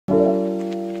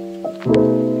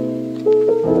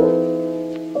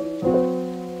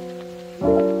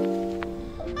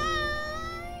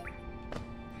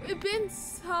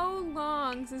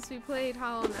we played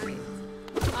Hollow Knight.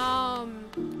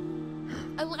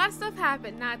 A lot of stuff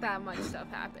happened. Not that much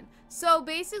stuff happened. So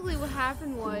basically what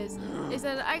happened is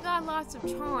that I got lots of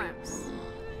charms.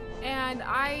 And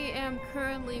I am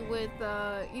currently with,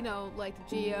 you know, like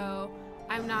the Geo.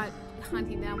 I'm not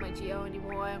hunting down my Geo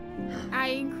anymore. I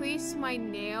increased my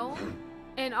nail.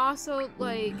 And also,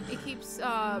 like, it keeps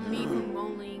me from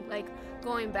rolling, like,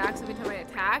 going back. So every time I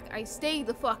attack, I stay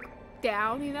the fuck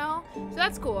down, you know? So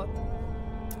that's cool.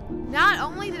 Not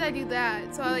only did I do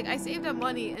that, so I saved up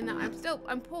money, and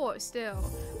I'm poor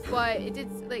still, but it did,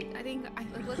 like, I think I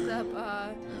looked up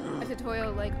a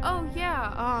tutorial like, oh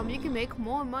yeah, you can make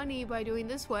more money by doing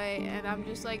this way, and I'm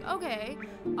just like, okay,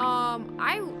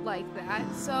 I like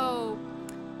that, so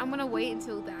I'm gonna wait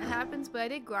until that happens. But I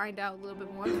did grind out a little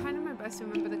bit more. I'm trying to my best to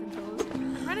remember the controls.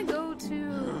 I'm trying to go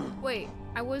to, wait,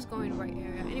 I was going right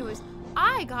area. Anyways,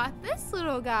 I got this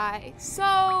little guy.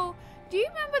 So do you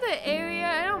remember the area?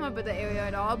 I don't remember the area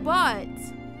at all, but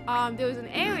there was an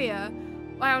area,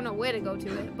 well, I don't know where to go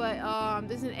to it, but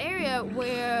there's an area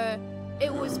where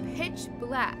it was pitch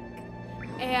black.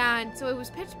 And so it was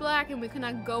pitch black and we could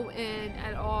not go in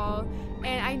at all.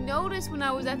 And I noticed when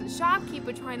I was at the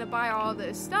shopkeeper trying to buy all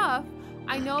this stuff,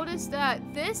 I noticed that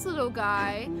this little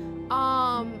guy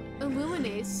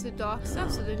illuminates the dark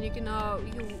stuff, so then we can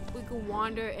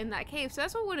wander in that cave. So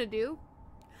that's what we're gonna do.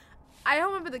 I don't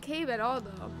remember the cave at all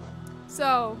though.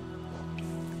 So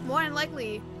more than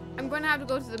likely I'm gonna have to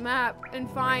go to the map and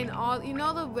find all, you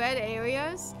know, the red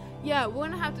areas. Yeah, we're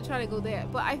gonna have to try to go there,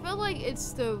 but I feel like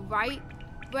it's the right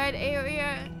red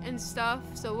area and stuff,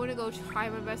 so we're gonna go try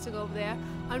my best to go over there.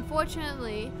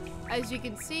 Unfortunately, as you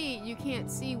can see, you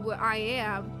can't see where I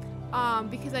am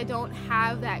because I don't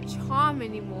have that charm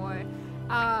anymore,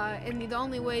 and the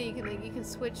only way you can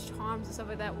switch charms and stuff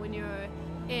like that when you're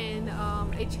in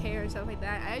a chair and stuff like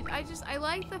that. I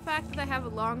like the fact that I have a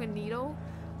longer needle.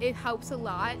 It helps a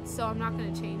lot, so I'm not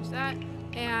gonna change that.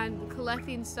 And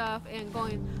collecting stuff and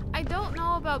going, I don't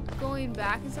know about going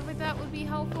back and stuff like that would be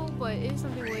helpful, but it is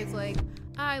something where it's like,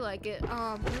 I like it.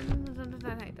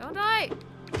 Don't die.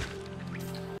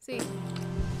 See,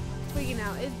 freaking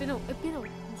out. It's been a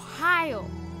while.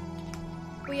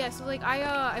 But yeah, so like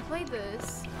I played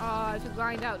this to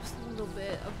grind out just a little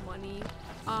bit of money.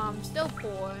 Still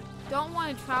poor. Don't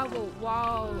want to travel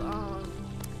while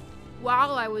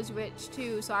I was rich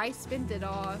too, so I spent it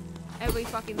all every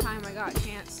fucking time I got a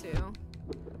chance to. Oh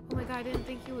my god, I didn't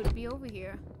think you would be over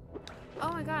here.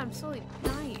 Oh my god, I'm slowly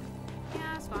dying.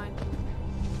 Yeah, that's fine.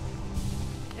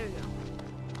 There we go.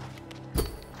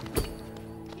 Okay.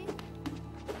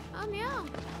 Oh no.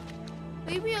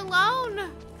 Leave me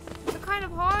alone! It's kind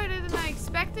of harder than I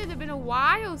expected. It's been a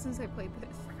while since I played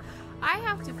this. I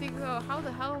have to figure out how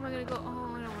the hell am I gonna go.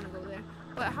 Oh, I don't want to go there.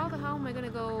 But how the hell am I gonna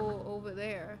go over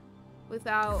there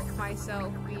without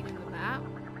myself being in the map?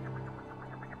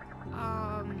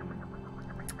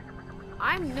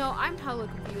 I'm hella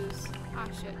confused. Ah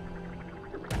shit.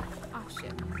 Ah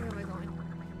shit. Where am I going?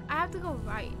 I have to go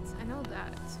right. I know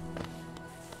that.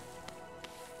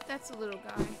 That's a little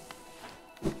guy.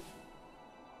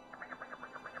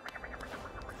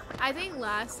 I think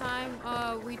last time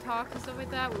we talked and stuff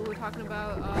like that, we were talking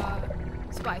about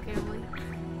Spy Family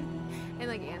and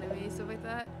like anime and stuff like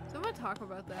that. So I'm gonna talk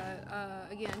about that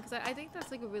again, because I think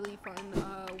that's like a really fun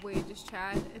way to just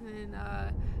chat and then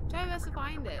try my best to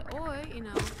find it. Or, you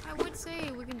know, I would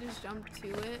say we can just jump to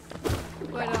it,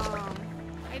 but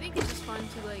I think it's just fun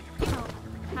to, like, you know,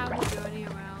 have a journey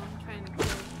around trying to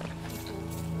kill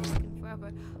people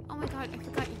forever. Oh my god, I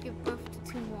forgot you give birth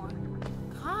to 2 more.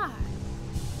 God,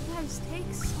 you guys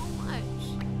take so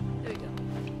much. There we go.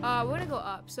 We're gonna go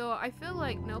up. So I feel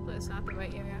like, nope, that's not the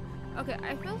right area. Okay,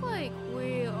 I feel like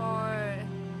we are,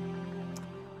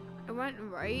 I went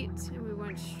right and we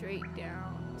went straight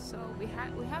down. So we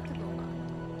have to go up.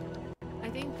 I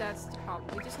think that's the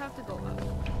problem. We just have to go up.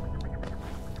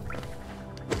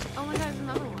 Oh my god, there's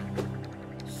another one.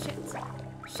 Shit.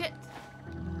 Shit.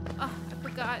 Oh, I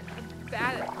forgot. I'm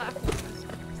bad at platforms.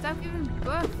 Stop giving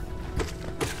birth.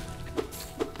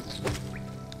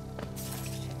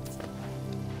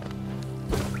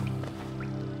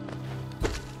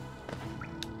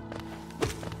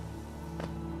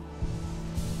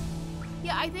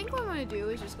 Yeah, I think what I'm gonna do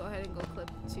is just go ahead and go clip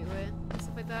to it and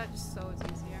stuff like that, just so it's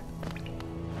easier.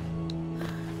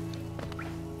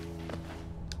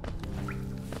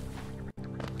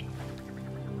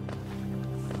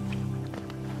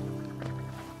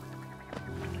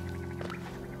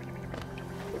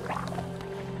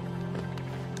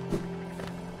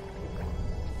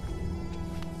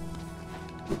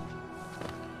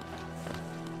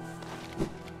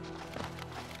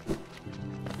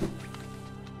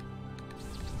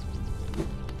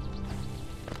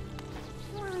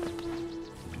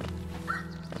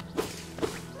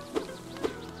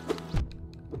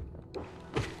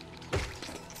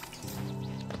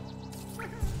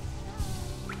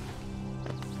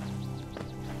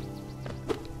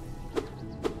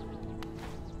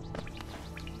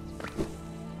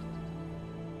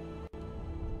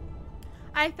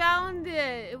 I found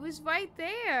it. It was right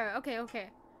there. Okay, okay.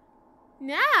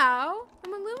 Now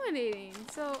I'm illuminating.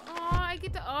 So, oh, I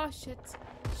get to. Oh shit,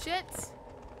 shit.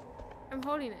 I'm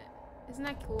holding it. Isn't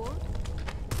that cool?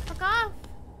 Fuck off.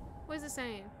 What is it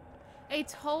saying? A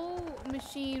toll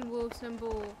machine will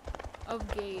symbol of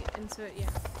gate. Insert. Yeah.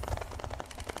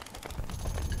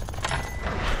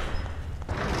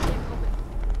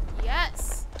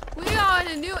 Yes. We are in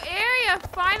a new area.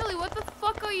 Finally. What the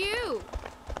fuck are you?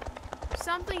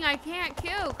 Something I can't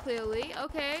kill. Clearly.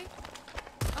 Okay.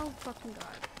 Oh fucking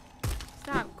god.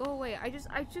 Stop, go away. I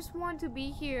just want to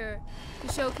be here to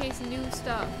showcase new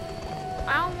stuff.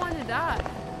 I don't want to die.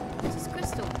 This is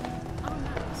crystal. Oh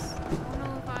nice. I don't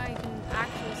know if I can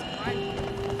actually survive here.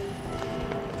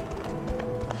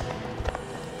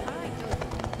 How do I kill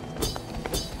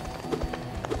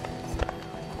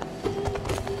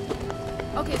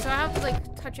it? Okay, so I have to like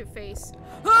touch your face.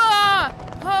 Ah!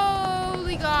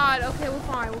 Holy god. Okay, we're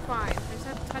fine, we're fine. I just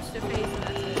have to touch the face and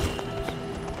that's it.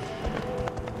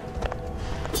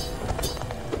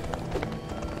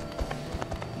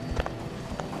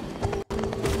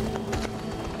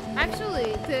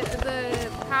 The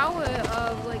power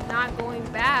of like not going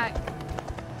back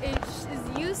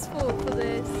is useful for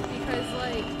this because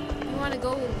like you want to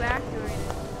go back during it.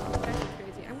 Oh, that's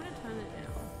crazy. I'm gonna turn it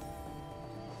now.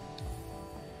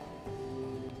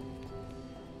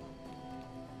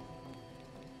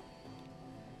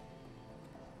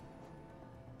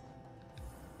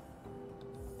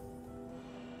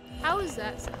 How is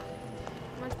that sound?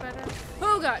 Much better?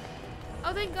 Oh god!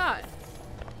 Oh thank god!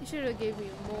 You should have gave me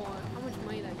more. How much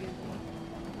money that gave me?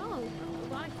 Oh,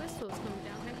 a lot of crystals coming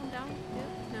down. Can I come down too?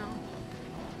 No.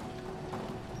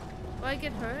 Will I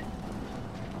get hurt?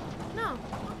 No.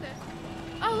 Okay.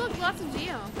 Oh look, lots of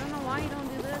geo. I don't know why you don't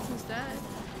do this instead.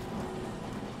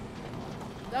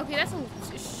 Okay, that's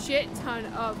a shit ton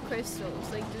of crystals,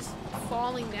 like just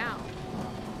falling down.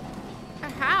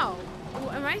 How?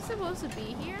 Am I supposed to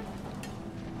be here?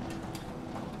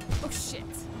 Oh shit.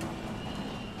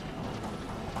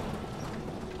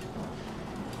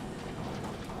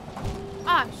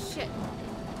 Ah, shit.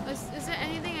 Is there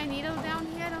anything I need down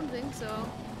here? I don't think so.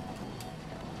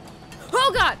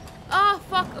 Oh, God! Oh,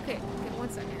 fuck. Okay, okay, 1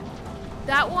 second.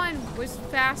 That one was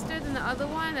faster than the other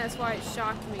one. That's why it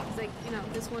shocked me. Because, like, you know,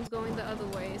 this one's going the other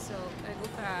way, so I go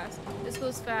fast. This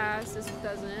goes fast. This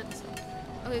doesn't.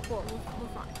 Okay, cool. We're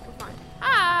fine. We're fine.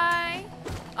 Hi!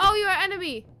 Oh, you're an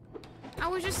enemy! I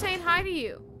was just saying hi to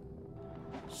you.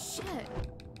 Shit.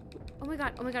 Oh, my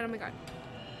God. Oh, my God. Oh, my God.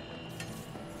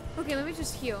 Okay, let me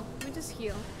just heal. Let me just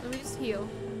heal. Let me just heal.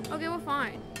 Okay, we're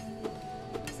fine.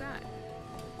 What's that?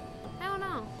 I don't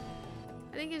know.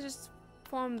 I think it just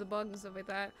formed the bug and stuff like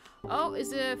that. Oh,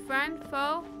 is it a friend?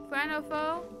 Foe? Friend or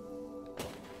foe?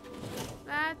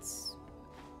 That's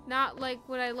not like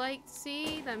what I like to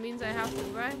see. That means I have to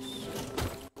rush.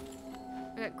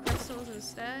 I got crystals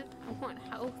instead. I want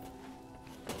health.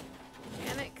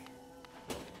 Panic.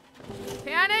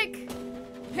 Panic!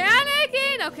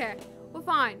 Panicking! Okay. We're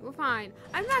fine. We're fine.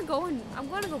 I'm not going. I'm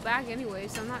going to go back anyway,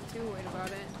 so I'm not too worried about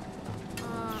it.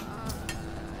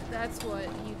 That's what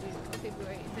you do. Okay,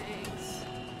 great. Thanks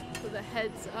for the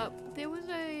heads up. There was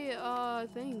a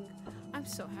thing. I'm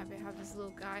so happy to have this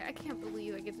little guy. I can't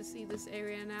believe I get to see this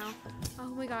area now. Oh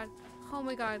my god. Oh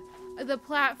my god. The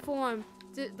platform,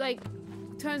 like,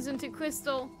 turns into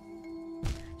crystal.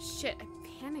 Shit. I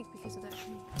panicked because of that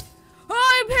thing. Oh,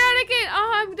 I'm panicking.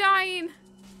 Oh, I'm dying.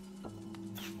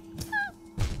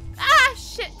 Ah,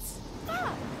 shit!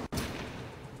 Ah.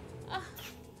 Ah.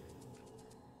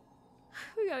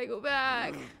 We gotta go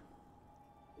back.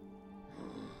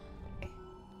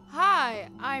 Hi,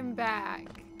 I'm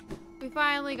back. We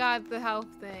finally got the health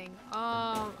thing.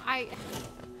 I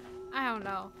don't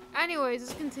know. Anyways,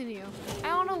 let's continue. I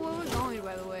don't know where we're going,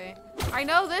 by the way. I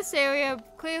know this area,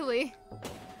 clearly.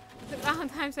 The amount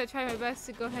of times I try my best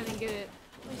to go ahead and get it.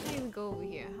 I shouldn't even go over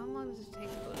here. How long does it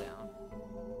take to go down?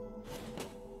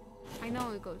 I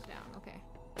know it goes down. Okay.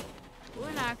 We're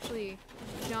gonna actually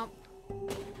jump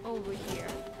over here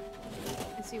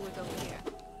and see what's over here.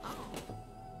 Oh.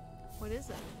 What is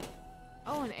that?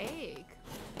 Oh, an egg.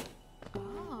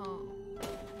 Oh.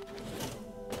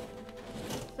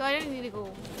 So I didn't need to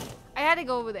go. I had to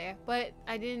go over there, but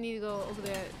I didn't need to go over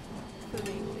there for the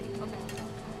main thing. Okay.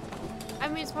 I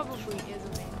mean, it probably is a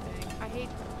main thing. I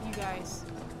hate you guys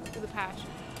for the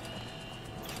passion.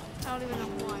 I don't even know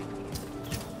why I'm here.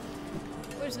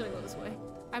 We're just gonna go this way.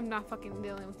 I'm not fucking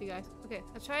dealing with you guys. Okay,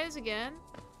 let's try this again.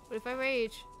 But if I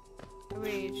rage, I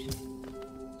rage.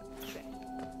 Okay.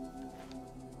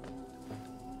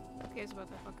 Who cares about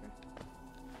that fucker?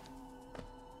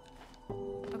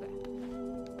 Okay.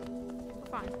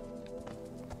 We're fine. on.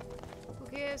 Who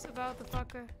cares about the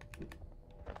fucker?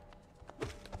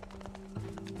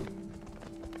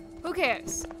 Who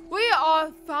cares? We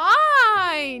are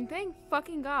fine! Thank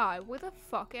fucking God. Where the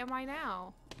fuck am I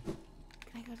now?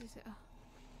 Can I go to...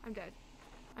 I'm dead.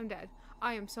 I'm dead.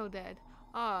 I am so dead.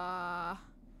 Oh,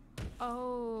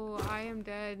 I am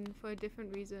dead for a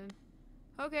different reason.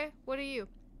 Okay, what are you?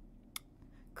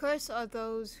 Cursed are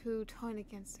those who turn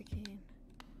against the king.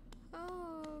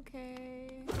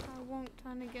 Okay. I won't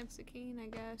turn against the king, I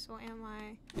guess. Or am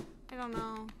I? I don't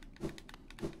know.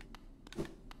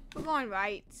 We're going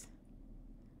right.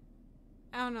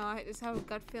 I don't know. I just have a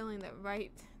gut feeling that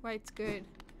right's good.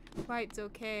 Right's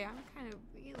okay. I'm kind of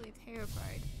really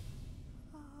terrified.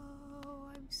 Oh,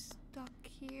 I'm stuck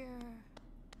here.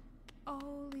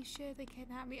 Holy shit, they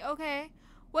kidnapped me. Okay,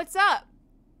 what's up?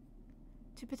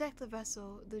 To protect the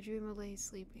vessel, the dreamer lay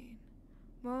sleeping.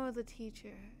 Moreover, the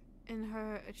teacher, in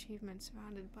her achievement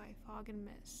surrounded by fog and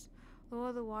mist.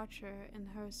 Lower the watcher, in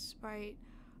her sprite,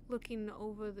 looking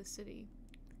over the city.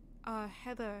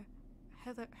 Heather,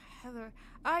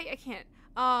 I can't.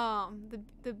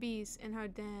 The beast in her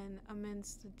den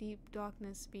amidst the deep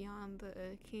darkness beyond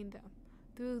the kingdom.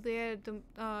 Through their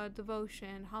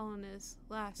devotion, hollowness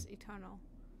lasts eternal.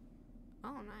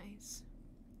 Oh, nice.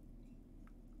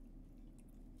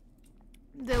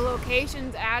 The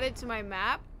locations added to my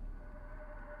map.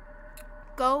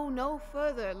 Go no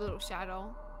further, little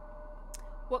shadow.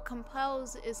 What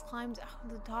compels is climbs out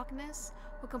of the darkness.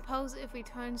 What compels it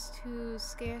returns to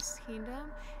scarce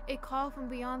kingdom. A call from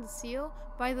beyond the seal,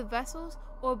 by the vessels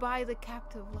or by the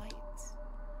captive light.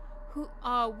 Who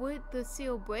would the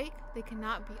seal break? They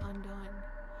cannot be undone.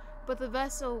 But the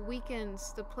vessel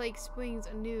weakens, the plague springs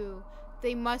anew.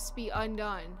 They must be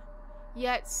undone.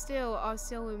 Yet still our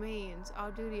seal remains,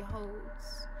 our duty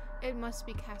holds. It must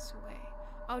be cast away.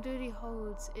 Our duty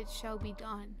holds, it shall be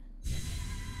done.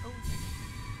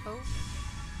 Oh,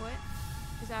 what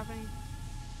is happening?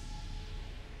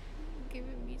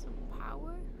 Giving me some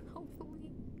power,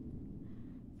 hopefully.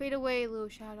 Fade away, little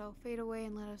shadow. Fade away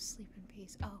and let us sleep in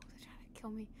peace. Oh, they're trying to kill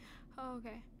me. Oh,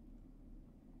 okay.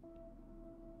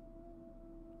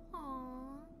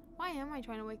 Aww. Why am I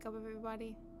trying to wake up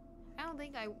everybody? I don't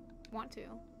think I want to.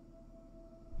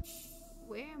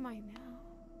 Where am I now?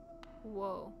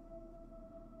 Whoa.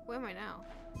 Where am I now?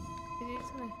 Is he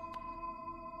just gonna...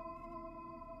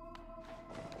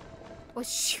 Oh,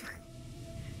 shoot.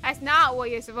 That's not what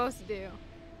you're supposed to do.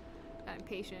 I'm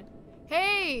impatient.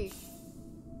 Hey!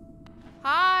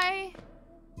 Hi!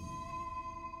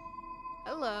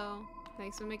 Hello.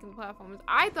 Thanks for making the platforms.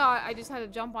 I thought I just had to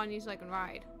jump on you so I can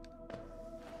ride.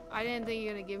 I didn't think you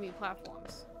were gonna give me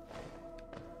platforms.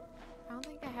 I don't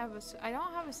think I have a... I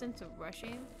don't have a sense of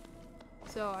rushing.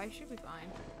 So I should be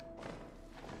fine.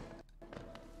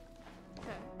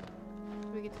 Okay.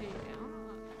 Should we continue down?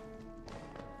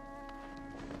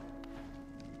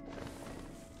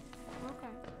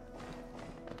 Okay.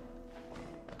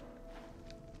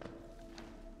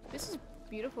 This is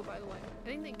beautiful, by the way. I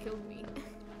think they killed me.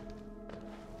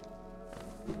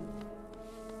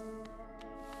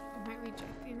 Am I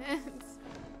rejecting this?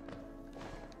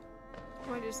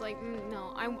 Or just like,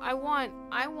 no. I want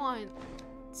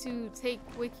to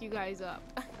wake you guys up.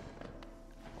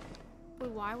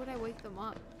 But why would I wake them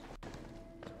up?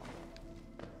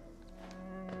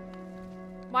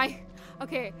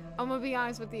 Okay, I'm gonna be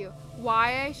honest with you.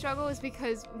 Why I struggle is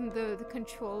because the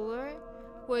controller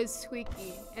was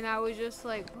squeaky, and I was just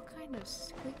like, what kind of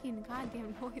squeaking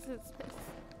goddamn noise is this?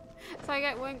 So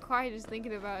I went quiet just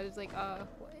thinking about it. It's like, what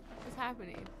is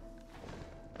happening?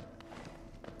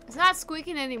 It's not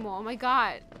squeaking anymore. Oh my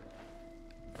god.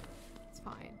 It's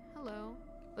fine. Hello.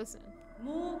 Listen.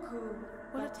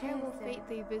 What a terrible fate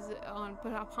they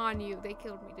put upon you. They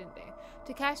killed me, didn't they?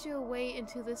 To cast you away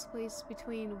into this place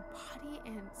between body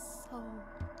and soul.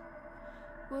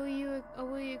 Will you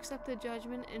accept the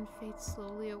judgment and fade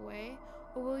slowly away?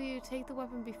 Or will you take the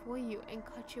weapon before you and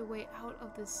cut your way out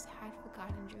of this sad,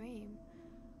 forgotten dream?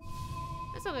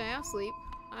 It's okay, I'll sleep.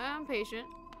 I'm patient.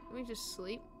 Let me just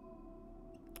sleep.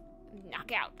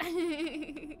 Knock out.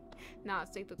 Nah,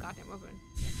 let's take the goddamn weapon.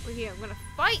 We're here. I'm gonna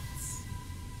fight!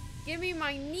 Give me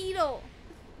my needle!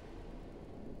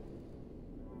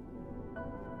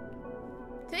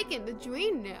 Taking the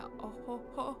dream nail. Oh, ho,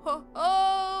 ho, ho,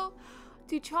 ho.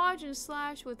 To charge and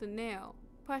slash with a nail.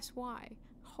 Press Y.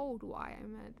 Hold Y, I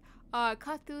meant.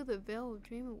 Cut through the veil of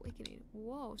dream awakening.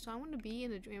 Whoa, so I'm gonna be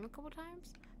in a dream a couple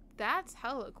times? That's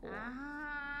hella cool.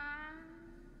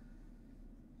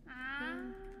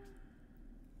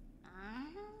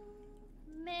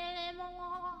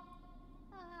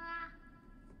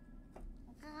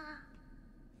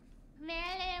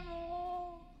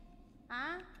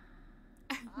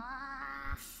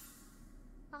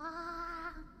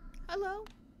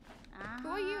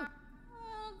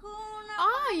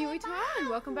 you returned.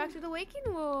 Welcome back to the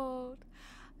waking world.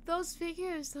 Those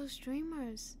figures, those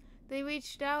dreamers, they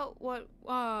reached out with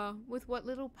what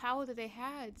little power that they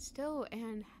had still,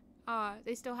 and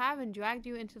they still have, and dragged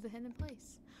you into the hidden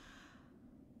place.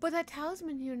 But that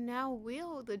talisman you now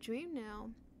wield, the dream now,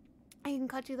 I can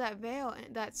cut you that veil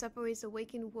that separates the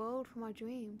waking world from our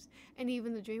dreams, and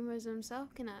even the dreamers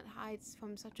themselves cannot hide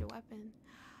from such a weapon.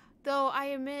 Though I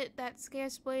admit that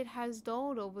scarce blade has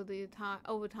dulled over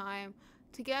time.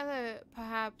 Together,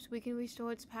 perhaps we can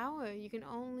restore its power. You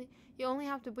only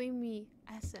have to bring me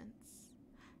essence.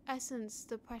 Essence,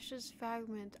 the precious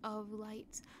fragment of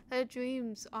light that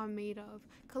dreams are made of.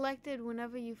 Collected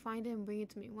whenever you find it and bring it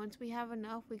to me. Once we have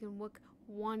enough, we can work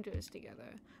wonders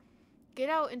together. Get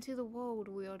out into the world,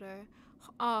 wielder.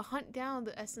 Hunt down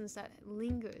the essence that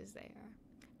lingers there.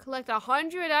 Collect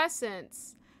 100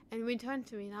 essence and return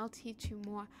to me, and I'll teach you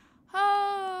more.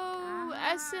 Oh,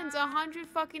 essence, 100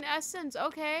 fucking essence.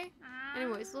 Okay.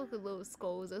 Anyways, look at those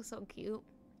skulls. They're so cute.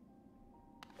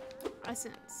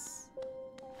 Essence.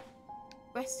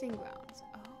 Resting grounds.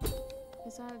 Oh,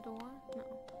 is that a door? No.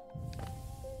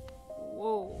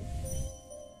 Whoa.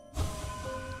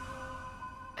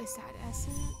 Is that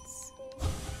essence?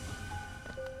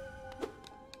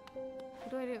 What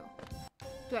do I do?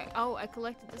 Oh, I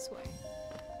collected this way.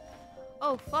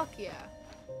 Oh, fuck yeah.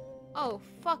 Oh,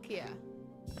 fuck yeah.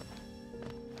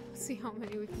 Let's see how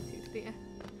many we can do there.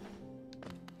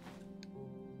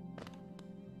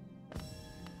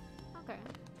 Okay.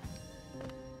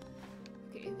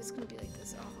 Okay, if it's gonna be like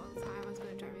this all the time, it's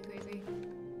gonna drive me crazy.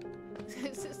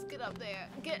 Just get up there.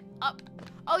 Get up.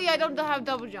 Oh yeah, I don't have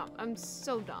double jump. I'm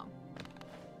so dumb.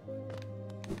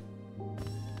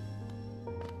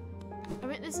 I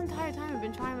mean, this entire time I've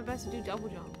been trying my best to do double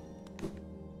jump.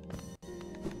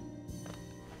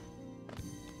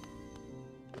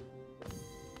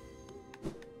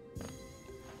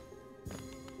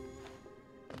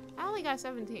 I only got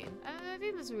 17. I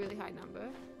think that's a really high number.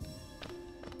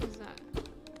 What's that?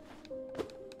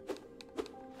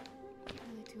 Can't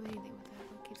really do anything with that,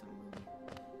 but it keeps on moving.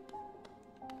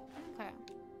 Okay,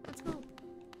 let's go.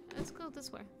 Let's go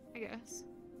this way, I guess.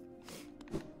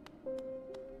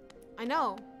 I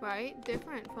know, right?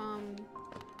 Different from...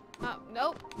 Oh,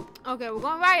 nope. Okay, we're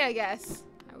going right, I guess.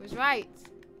 I was right.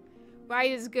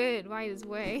 Right is good. Right is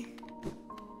way.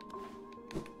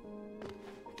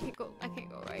 I can't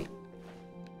go right.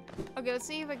 Okay, let's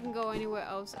see if I can go anywhere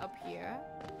else up here.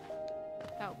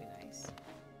 That would be nice.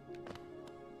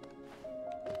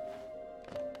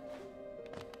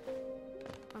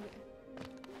 Okay.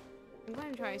 I'm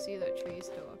going to try to see that tree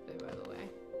still up there, by the way.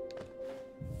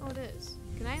 Oh, it is.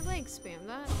 Can I, like, spam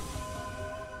that?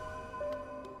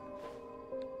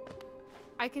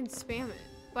 I can spam it.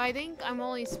 But I think I'm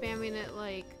only spamming it,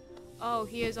 like, oh,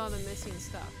 here's all the missing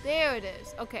stuff. There it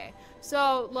is. Okay.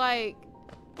 So, like,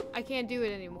 I can't do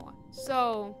it anymore.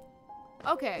 So,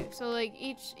 okay. So, like,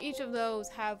 each of those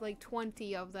have, like,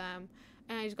 20 of them.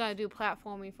 And I just gotta do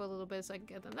platforming for a little bit so I can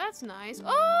get them. That's nice.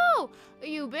 Oh!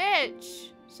 You bitch!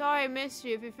 Sorry I missed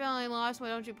you. If you're feeling lost, why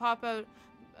don't you pop out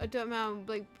a dirt mound,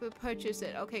 like, purchase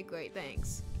it. Okay, great,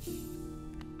 thanks.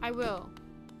 I will.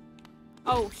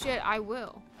 Oh, shit, I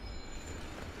will.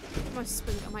 I must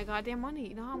spend my goddamn money.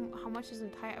 You know how much this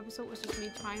entire episode was just me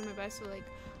trying my best to, like,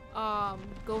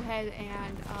 go ahead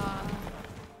and,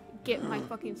 get my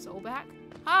fucking soul back?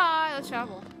 Hi, let's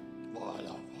travel.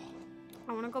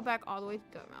 I want to go back all the way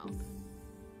to Dirtmouth.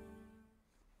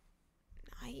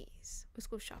 Nice. Let's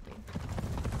go shopping.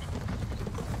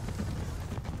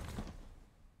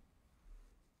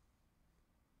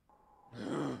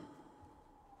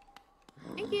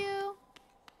 Thank you.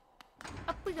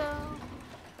 Up we go.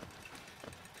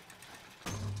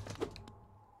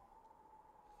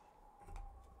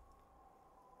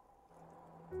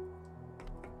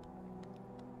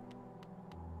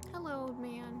 Hello, old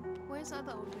man. Where's the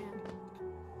other old man?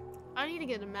 I need to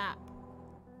get a map.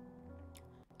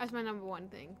 That's my #1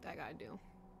 thing that I gotta do.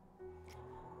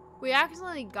 We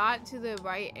accidentally got to the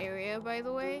right area, by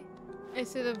the way,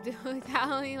 instead of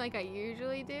doing like I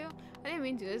usually do. I didn't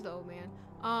mean to do this, old man.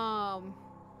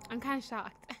 I'm kind of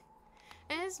shocked.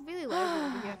 And it's really loud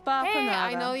over here. Hey,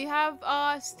 I know you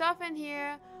have stuff in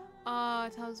here.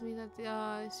 Tells me that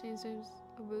the strangers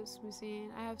are boots to be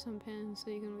seen. I have some pins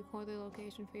so you can record the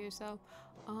location for yourself.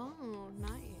 Oh,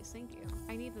 nice. Thank you.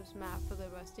 I need this map for the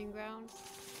resting grounds.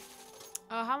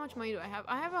 How much money do I have?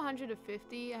 I have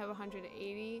 150. I have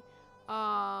 180.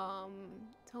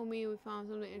 Told me we found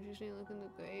something interesting. Look in the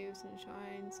graves and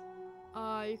shrines.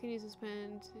 You can use this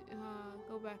pen to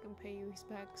go back and pay your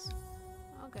respects.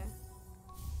 Okay.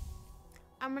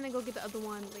 I'm gonna go get the other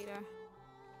one later.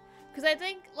 Cause I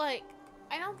think, like,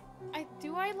 I don't,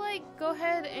 do I like go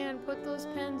ahead and put those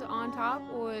pins on top,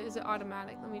 or is it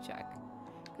automatic? Let me check.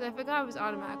 Because I forgot if it was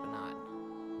automatic or not.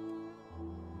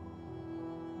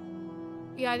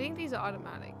 Yeah, I think these are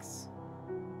automatics.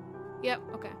 Yep,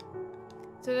 okay.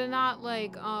 So they're not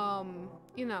like,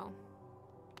 you know,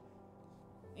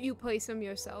 you place them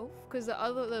yourself. Because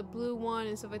the blue one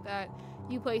and stuff like that,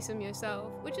 you place them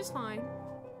yourself, which is fine.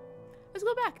 Let's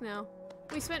go back now.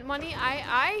 We spent money.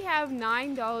 I have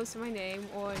 $9 to my name,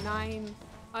 or 9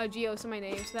 geos to my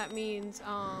name, so that means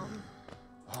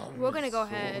we're gonna go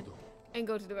ahead and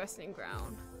go to the resting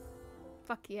ground.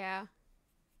 Fuck yeah.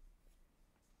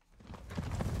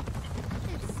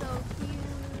 It's so cute.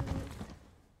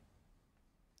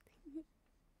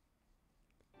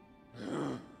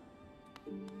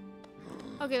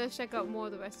 Okay, let's check out more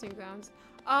of the resting grounds.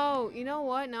 Oh, you know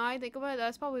what? Now I think about it,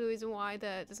 that's probably the reason why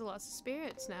there's lots of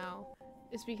spirits now.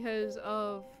 It's because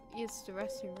of it's the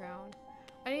resting ground.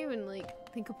 I didn't even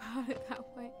like think about it that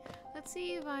way. Let's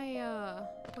see if I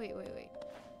wait.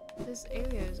 This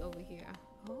area is over here.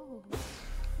 Oh.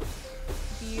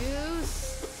 Views.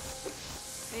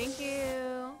 Thank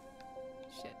you.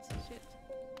 Shit.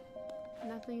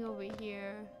 Nothing over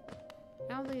here.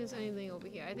 I don't think there's anything over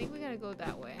here. I think we gotta go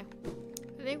that way.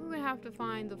 I think we're gonna have to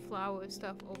find the flower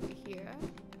stuff over here.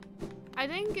 I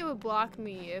think it would block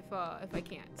me if I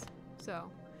can't.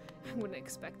 So, I wouldn't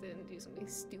expect it and do something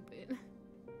stupid.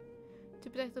 To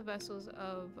protect the vessels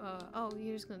of, oh,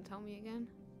 you're just gonna tell me again?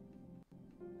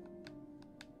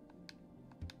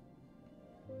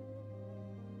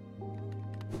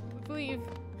 Leave.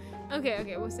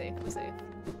 Okay, we're safe.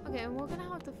 Okay, and we're gonna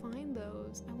have to find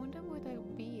those. I wonder where that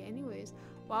would be anyways.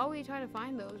 While we try to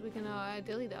find those, we can,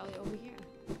 dilly-dally over here.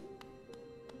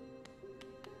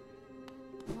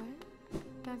 What?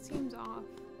 That seems off.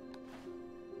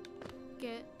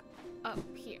 Get up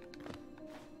here.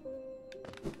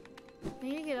 I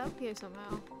need to get up here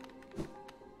somehow.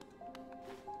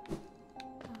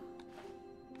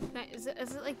 Is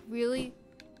it like really?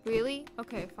 Really?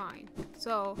 Okay, fine.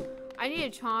 So, I need a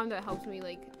charm that helps me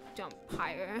like jump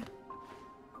higher.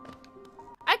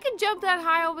 I can jump that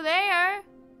high over there!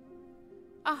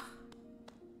 Ah.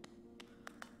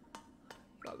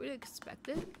 Got me to expect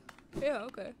it? Yeah,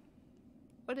 okay.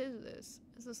 What is this?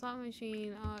 It's a slot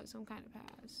machine, some kind of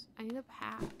pass. I need a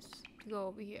pass to go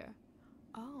over here.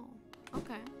 Oh,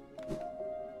 okay.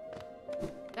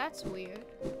 That's weird.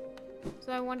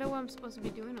 So I wonder what I'm supposed to be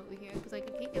doing over here, because I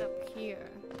can't get up here.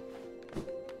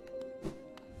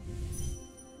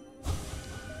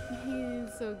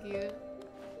 He's so cute.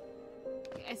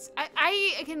 Yes,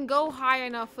 I can go high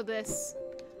enough for this.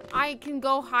 I can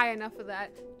go high enough for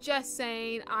that. Just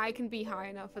saying, I can be high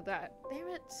enough for that. Damn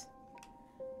it.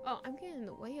 Oh, I'm getting in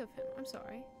the way of him. I'm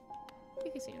sorry.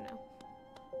 You can see him now.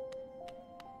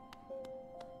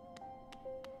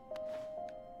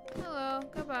 Hello.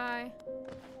 Goodbye.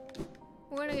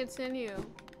 We're gonna continue.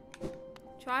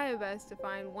 Try our best to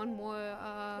find one more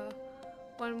of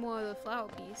the flower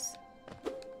piece.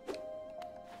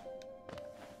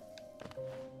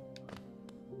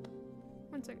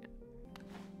 One second.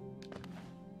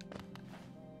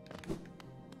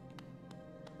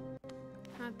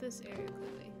 Not this area,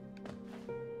 clearly.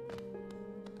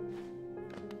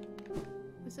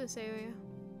 What's this area?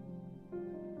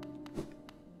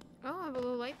 Oh, I have a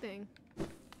little light thing.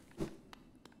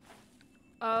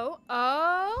 Oh.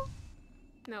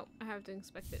 No, I have to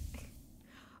inspect it.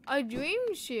 A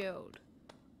dream shield.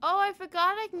 Oh, I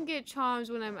forgot I can get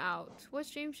charms when I'm out. What's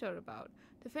dream shield about?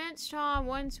 Defense charm,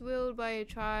 once wielded by a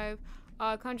tribe,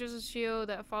 conjures a shield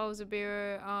that follows the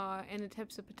bearer, and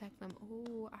attempts to protect them.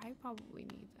 Oh, I probably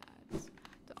need that.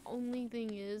 The only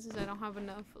thing is I don't have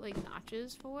enough, like,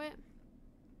 notches for it.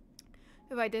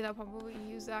 If I did, I'll probably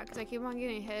use that, because I keep on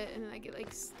getting hit, and then I get,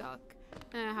 like, stuck,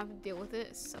 and I have to deal with it.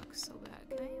 It sucks so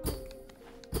bad.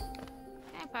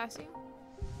 Can I pass you?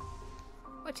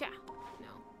 Whatcha?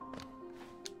 No.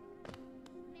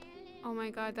 Oh my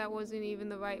god, that wasn't even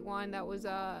the right one. That was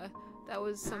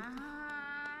some...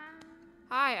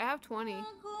 Hi, I have 20.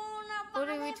 Oh,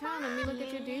 they return. Let me look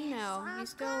at your dream now.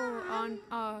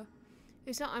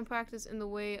 You're still unpracticed in the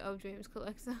way of dreams.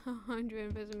 Collect 100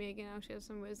 and visit me again. I'll share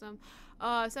some wisdom.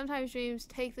 Sometimes dreams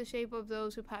take the shape of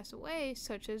those who pass away,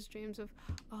 such as dreams of...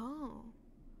 Oh.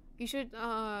 You should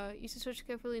search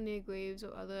carefully near graves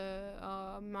or other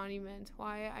monuments.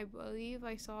 Why, I believe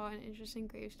I saw an interesting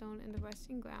gravestone in the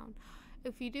resting ground.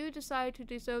 If you do decide to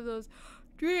disturb those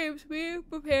dreams, be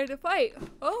prepared to fight.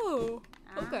 Oh,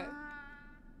 okay.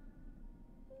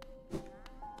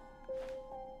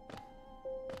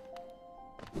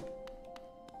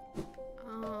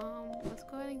 Let's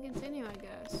go ahead and continue, I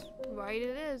guess. right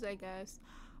it is, I guess.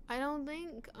 I don't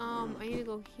think, I need to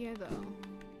go here, though.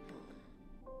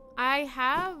 I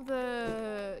have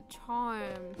the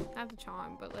charm, not the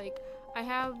charm, but like, I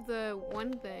have the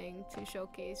one thing to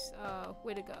showcase,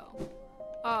 where to go,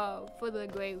 for the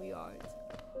graveyards.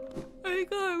 I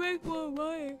gotta make more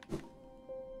money.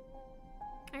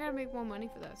 I gotta make more money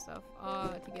for that stuff,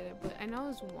 to get it, but I know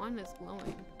there's one that's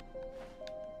glowing.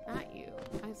 Not you.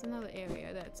 It's another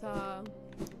area that's,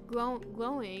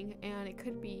 glowing, and it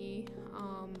could be,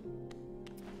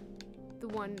 the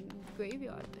one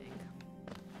graveyard thing.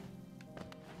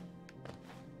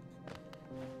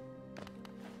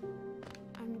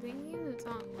 I'm thinking it's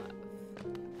on left.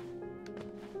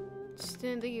 Just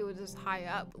didn't think it was just high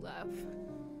up left.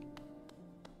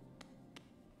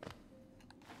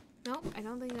 Nope, I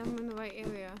don't think I'm in the right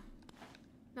area.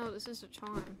 No, this is a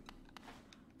charm.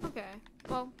 Okay,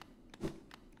 well,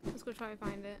 let's go try to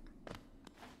find it.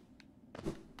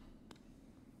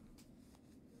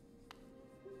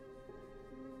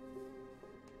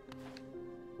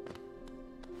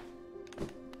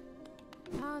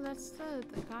 Oh, that's the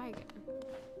guy again.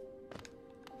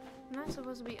 I'm not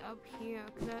supposed to be up here,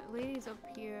 because that lady's up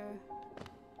here.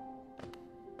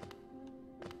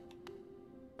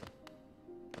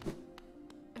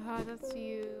 Ah, that's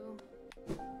you.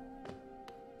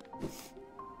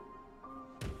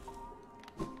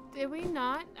 Did we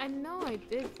not? I know I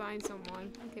did find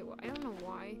someone. Okay, well, I don't know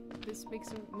why this makes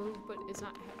him move, but it's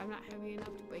not. I'm not heavy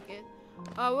enough to break it.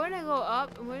 We're gonna go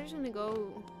up, and we're just gonna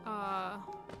go,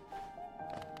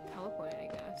 teleport, I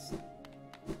guess.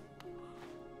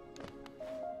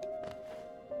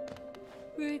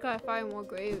 We really gotta find more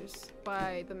graves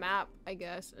by the map, I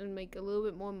guess, and make a little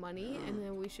bit more money, and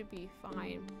then we should be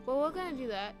fine. But we're gonna do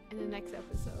that in the next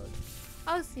episode.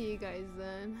 I'll see you guys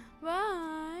then.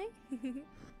 Bye!